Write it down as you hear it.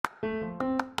Hi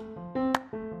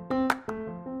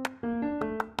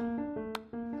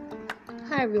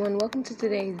everyone, welcome to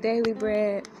today's Daily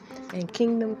Bread and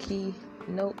Kingdom Key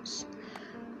Notes.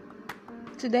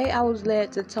 Today I was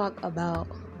led to talk about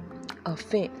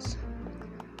offense,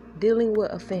 dealing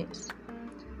with offense,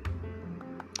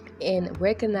 and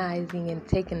recognizing and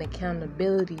taking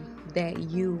accountability that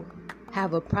you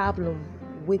have a problem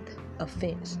with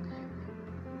offense.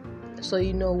 So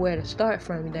you know where to start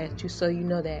from, so you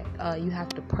know that you have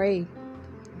to pray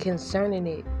concerning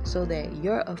it so that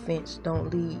your offense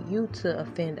don't lead you to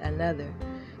offend another.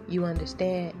 You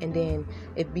understand? And then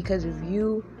if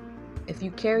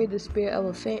you carry the spirit of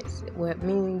offense,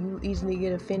 meaning you easily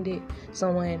get offended,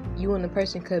 you and the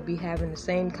person could be having the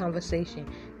same conversation,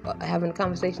 having a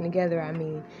conversation together,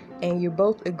 and you're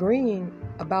both agreeing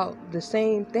about the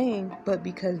same thing, but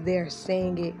because they're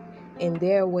saying it in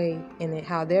their way and in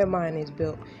how their mind is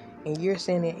built, and you're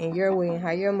saying it in your way and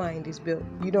how your mind is built,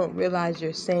 you don't realize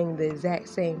you're saying the exact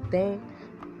same thing.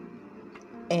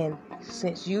 And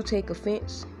since you take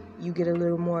offense, you get a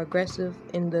little more aggressive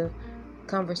in the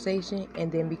conversation,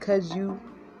 and then because you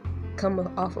come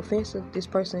off offensive, this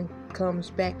person comes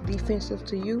back defensive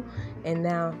to you. And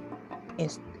now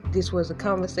this was a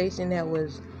conversation that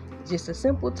was just a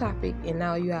simple topic, and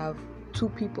now you have two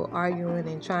people arguing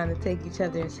and trying to take each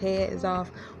other's heads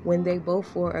off when they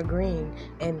both were agreeing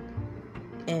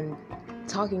and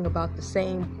talking about the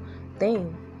same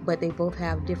thing, but they both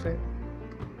have different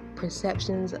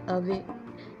perceptions of it.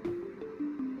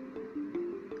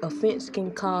 Offense can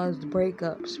cause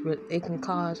breakups. It can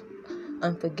cause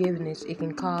unforgiveness. It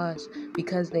can cause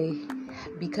because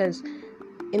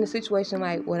in a situation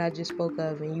like what I just spoke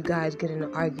of, and you guys get in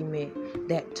an argument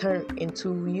that turned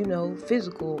into,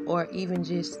 physical, or even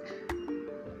just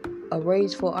a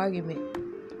rageful argument.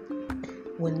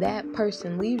 When that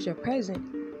person leaves your presence,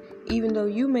 even though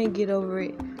you may get over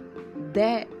it,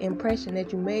 that impression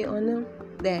that you made on them,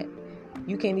 that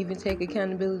you can't even take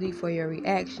accountability for your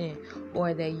reaction,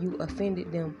 or that you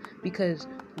offended them. Because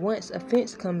once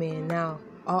offense come in, now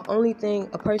only thing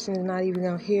a person is not even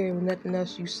going to hear nothing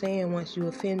else you saying. Once you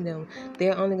offend them,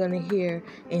 they're only going to hear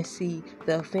and see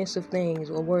the offensive things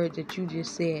or words that you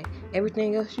just said.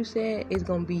 Everything else you said is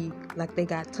going to be like they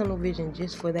got tunnel vision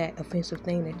just for that offensive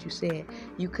thing that you said.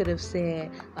 You could have said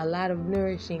a lot of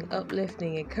nourishing,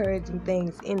 uplifting, encouraging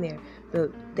things in there,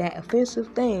 but that offensive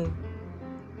thing,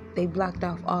 they blocked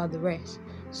off all the rest.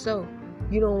 So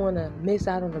you don't want to miss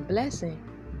out on a blessing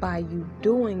by you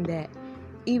doing that.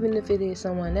 Even if it is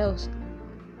someone else,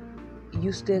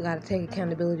 you still got to take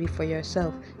accountability for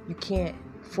yourself. You can't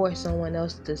force someone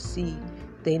else to see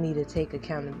they need to take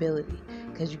accountability,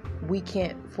 because we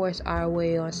can't force our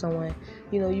way on someone.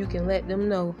 You can let them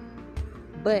know,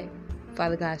 but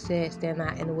Father God said, stand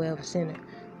not in the way of a sinner.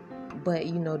 But,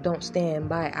 don't stand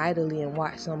by idly and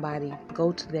watch somebody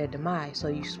go to their demise. So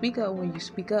you speak up when you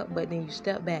speak up, but then you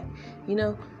step back,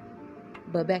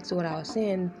 But back to what I was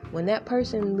saying, when that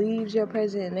person leaves your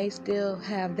presence and they still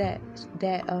have that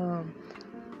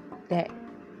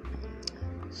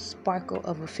sparkle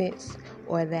of offense,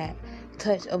 or that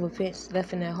touch of offense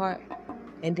left in their heart,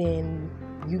 and then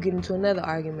you get into another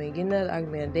argument,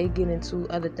 they get into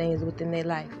other things within their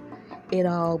life, it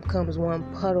all becomes one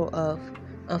puddle of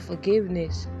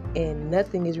unforgiveness, and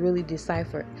nothing is really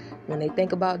deciphered. When they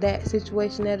think about that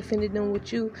situation that offended them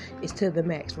with you, it's to the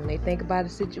max. When they think about a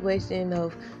situation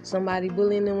of somebody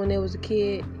bullying them when they was a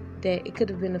kid, that it could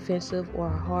have been offensive or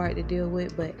hard to deal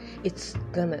with, but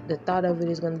the thought of it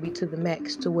is gonna be to the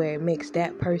max, to where it makes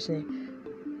that person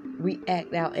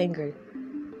react out anger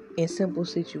in simple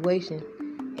situation.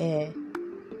 And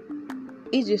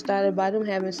it just started by them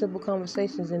having simple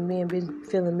conversations and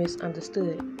feeling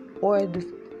misunderstood. Or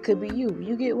it could be you.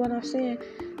 You get what I'm saying?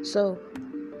 So,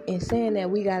 in saying that,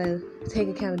 we gotta take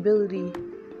accountability.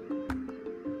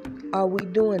 Are we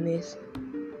doing this?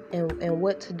 And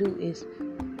what to do is,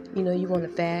 you want to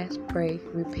fast, pray,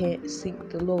 repent, seek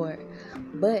the Lord.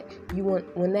 But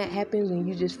when that happens, when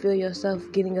you just feel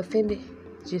yourself getting offended,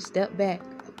 just step back,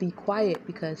 be quiet,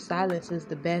 because silence is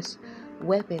the best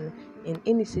weapon in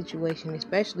any situation,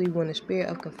 especially when the spirit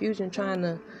of confusion trying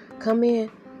to come in.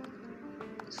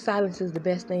 Silence is the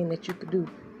best thing that you could do.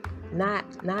 Not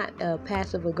a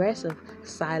passive aggressive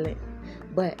silent,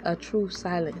 but a true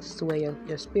silence, to where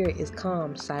your spirit is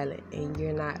calm, silent, and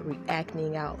you're not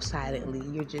reacting out silently.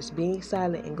 You're just being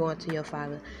silent and going to your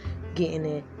Father, getting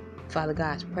in Father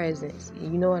God's presence. You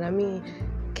know what I mean?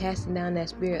 Casting down that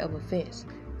spirit of offense,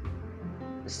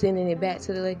 sending it back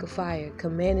to the lake of fire,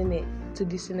 commanding it to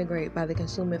disintegrate by the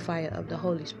consuming fire of the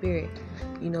Holy Spirit.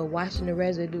 Washing the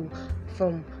residue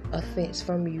from offense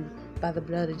from you, by the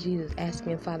blood of Jesus,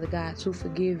 asking Father God to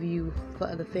forgive you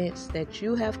for the offense that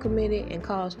you have committed and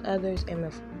caused others,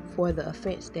 and for the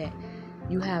offense that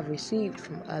you have received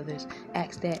from others.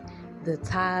 Ask that the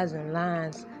ties and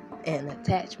lines and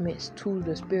attachments to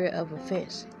the spirit of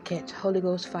offense catch Holy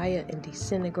Ghost fire and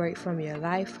disintegrate from your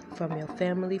life, from your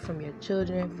family, from your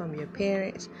children, from your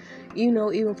parents,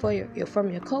 even from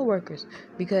your co-workers,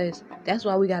 because that's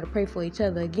why we got to pray for each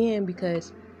other again,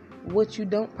 because what you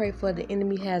don't pray for, the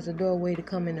enemy has a doorway to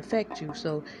come and affect you.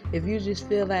 So if you just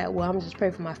feel like, well, I'm just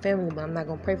praying for my family, but I'm not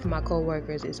going to pray for my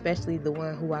co-workers, especially the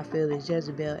one who I feel is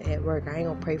Jezebel at work, I ain't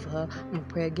going to pray for her, I'm going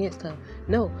to pray against her.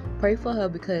 No, pray for her,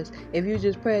 because if you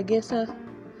just pray against her,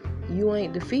 you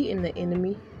ain't defeating the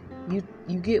enemy.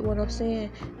 You get what I'm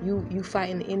saying? You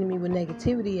fighting the enemy with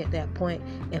negativity at that point,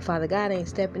 and Father God ain't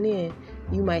stepping in.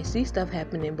 You might see stuff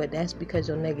happening, but that's because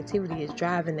your negativity is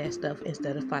driving that stuff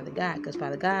instead of Father God, because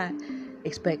Father God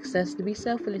expects us to be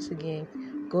selfless again.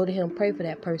 Go to him, pray for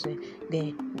that person,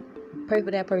 then pray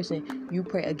for that person. You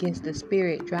pray against the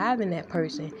spirit driving that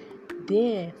person,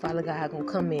 then Father God gonna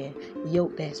come in,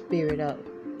 yoke that spirit up,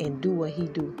 and do what he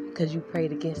do, because you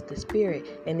prayed against the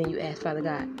spirit. And then you ask Father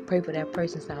God, pray for that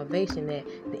person's salvation, that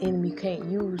the enemy can't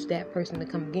use that person to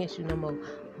come against you no more.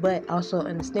 But also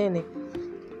understanding,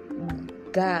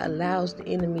 God allows the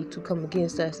enemy to come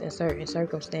against us in certain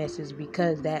circumstances,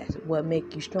 because that's what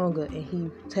makes you stronger, and he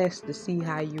tests to see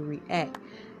how you react.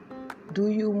 Do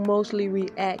you mostly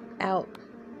react out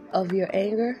of your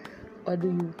anger, or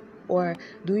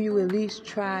do you at least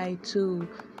try to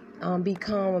be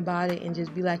calm about it and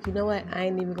just be like, you know what, I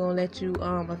ain't even gonna let you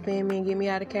offend me and get me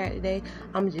out of character today.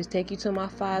 I'm gonna just take you to my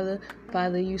Father.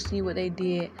 Father, you see what they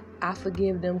did, I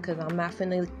forgive them, because I'm not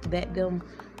finna let them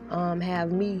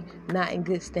have me not in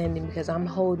good standing, because I'm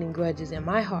holding grudges in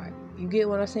my heart. You get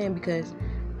what I'm saying? Because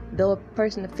though a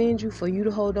person offends you, for you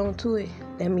to hold on to it,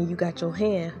 that means you got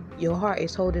your heart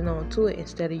is holding on to it,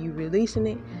 instead of you releasing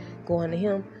it, going to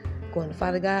him, going to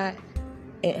Father God,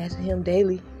 and asking him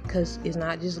daily, because it's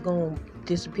not just going to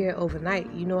disappear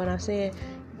overnight. You know what I'm saying?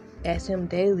 Ask him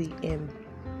daily, and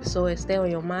so it stay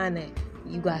on your mind that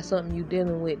you got something you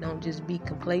dealing with. Don't just be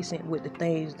complacent with the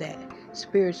things that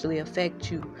spiritually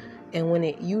affect you. And when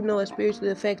it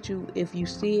spiritually affects you, if you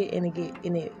see it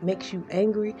and it makes you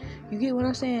angry, you get what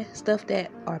I'm saying? Stuff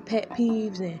that are pet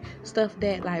peeves and stuff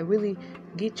that like really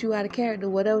get you out of character,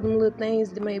 whatever them little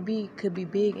things that may be, could be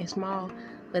big and small.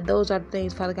 But those are the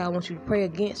things Father God wants you to pray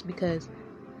against, because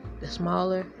they're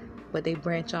smaller, but they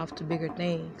branch off to bigger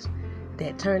things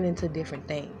that turn into different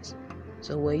things.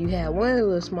 So where you have one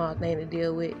little small thing to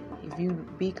deal with, if you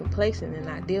be complacent and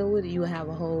not deal with it, you will have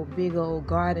a whole big old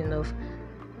garden of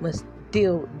must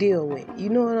deal with. You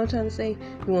know what I'm trying to say?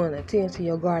 You want to attend to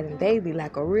your garden daily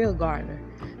like a real gardener.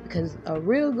 Because a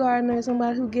real gardener is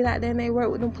somebody who get out there and they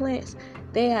work with them plants.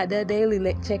 They out there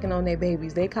daily checking on their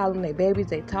babies. They call them their babies.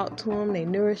 They talk to them. They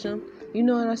nourish them. You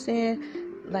know what I'm saying?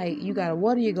 Like, you got to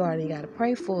water your garden. You got to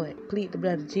pray for it. Plead the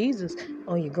blood of Jesus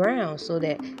on your ground, so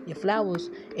that your flowers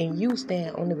and you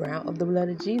stand on the ground of the blood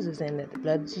of Jesus, and that the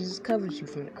blood of Jesus covers you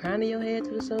from the crown of your head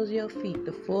to the soles of your feet,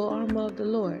 the full armor of the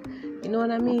Lord. You know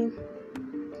what I mean?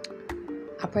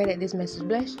 I pray that this message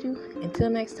blessed you. Until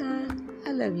next time,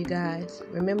 I love you guys.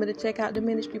 Remember to check out the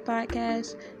ministry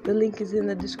podcast. The link is in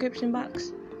the description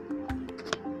box.